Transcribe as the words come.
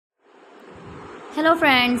Hello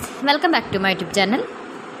friends, welcome back to my YouTube channel.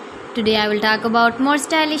 Today I will talk about more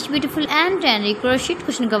stylish, beautiful and trendy crochet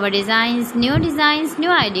cushion cover designs, new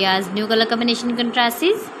ideas, new color combination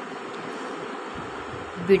contrasts,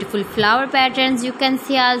 beautiful flower patterns you can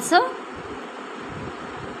see also.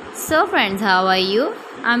 So friends, how are you?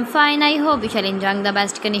 I'm fine. I hope you shall enjoy the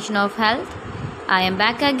best condition of health. I am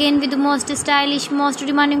back again with the most stylish, most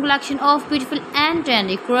demanding collection of beautiful and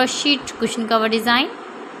trendy crochet cushion cover design.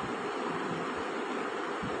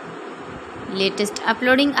 Latest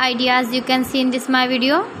uploading ideas you can see in this my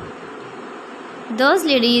video. Those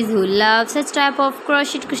ladies who love such type of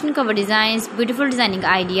crochet cushion cover designs, beautiful designing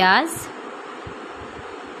ideas.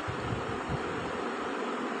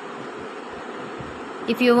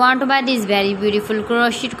 If you want to buy this very beautiful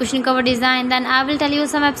crochet cushion cover design, then I will tell you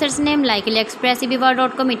some websites name like AliExpress,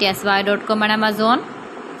 eBay.com, etsy.com and Amazon.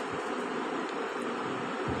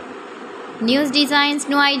 New designs,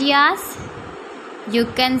 new ideas you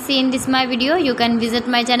can see in this my video. You can visit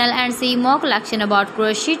my channel and see more collection about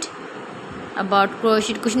crochet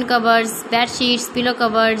cushion covers, bed sheets, pillow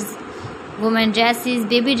covers, women dresses,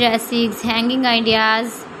 baby dresses, hanging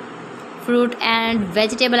ideas, fruit and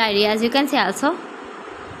vegetable ideas you can see also.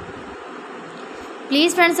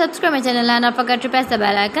 Please friends, subscribe my channel and don't forget to press the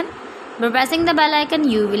bell icon. By pressing the bell icon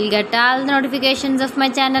you will get all the notifications of my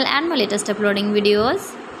channel and my latest uploading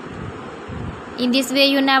videos. In this way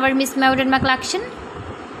you never miss my video and my collection.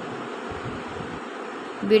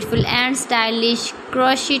 Beautiful and stylish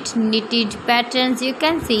crochet knitted patterns you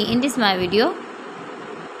can see in this my video.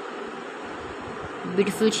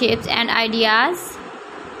 Beautiful shapes and ideas.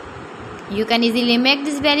 You can easily make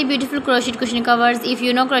this very beautiful crochet cushion covers if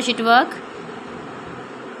you know crochet work.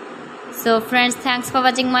 So friends, thanks for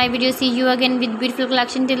watching my video. See you again with beautiful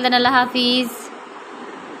collection. Till then, Allah Hafiz.